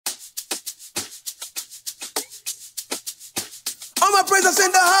praisers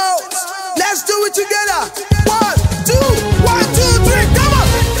in the house. Let's do it together. 1, 2, 1, 2, 3, come on.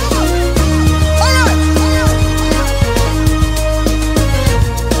 All right.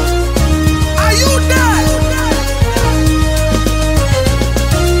 Are you there?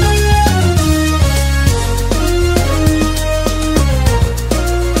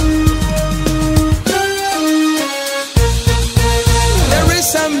 There is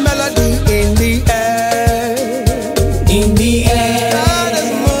some melody in the air. In the air. God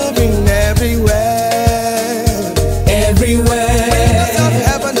is moving everywhere. Everywhere. Windows of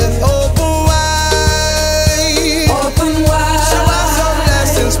heaven is open wide. Open wide. Showers of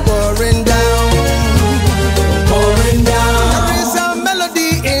blessings pouring down. Pouring down. There is a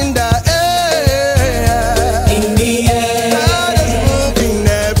melody in the air. In the air. God is moving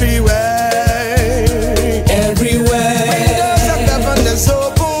everywhere. Everywhere. Windows of heaven is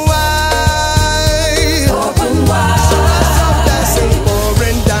open wide. Open wide. Showers of blessings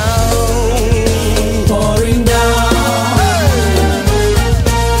pouring down. Pouring down. Hey.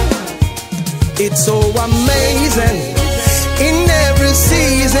 It's so amazing. In every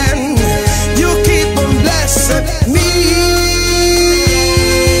season, you keep on blessing me.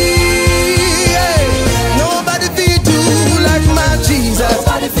 Hey. Nobody feed you like my Jesus.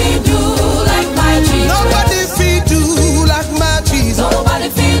 Nobody feed you like my Jesus. Nobody feed you like my Jesus. Nobody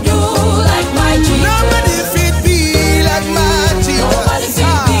feed you like my Jesus. Nobody feed me like my Jesus. Nobody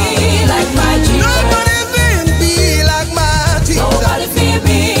feed me like my Jesus. Nobody feed me like my Jesus. Nobody feed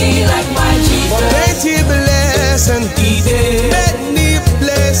me like my For Jesus. plenty blessing, many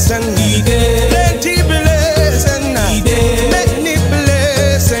blessing, plenty blessing, many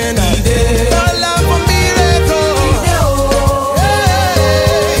blessing. Call out for miracle,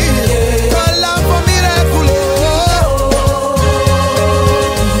 hey. Call out for miracle,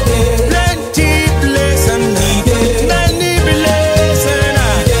 plenty blessing, many blessing,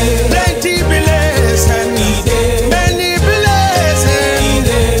 plenty blessing, many blessing.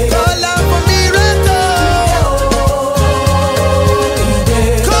 Call out for miracle,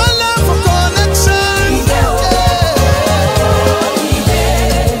 call out for connection.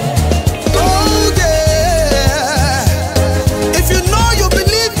 Oh yeah. If you know you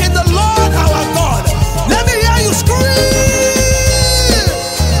believe in the Lord our God, let me hear you scream.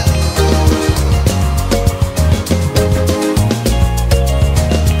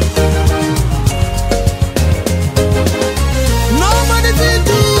 Nobody can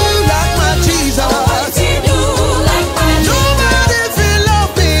do like my Jesus. Nobody feed you like my Jesus. Nobody feel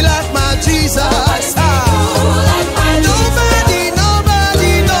love me like my Jesus. Like my Jesus. Nobody.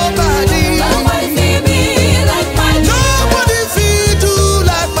 Nobody feed me like my Jesus. Nobody feel do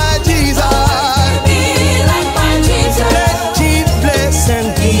like my Jesus. Me like my Jesus. Plenty blessing,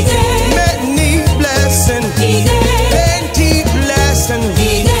 many blessing, plenty blessing,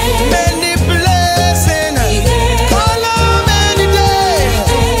 many blessing. Call him any day,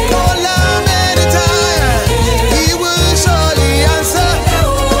 call him any time. He will surely answer.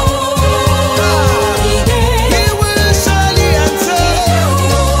 He will surely answer.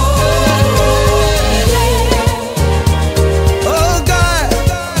 Oh God,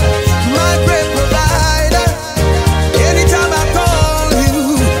 my great provider. Anytime I call you,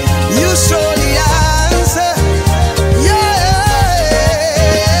 you surely answer.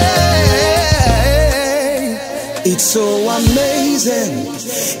 Yeah. It's so amazing.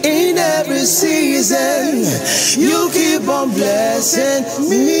 In every season, you keep on blessing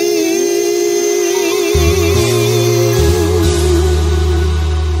me.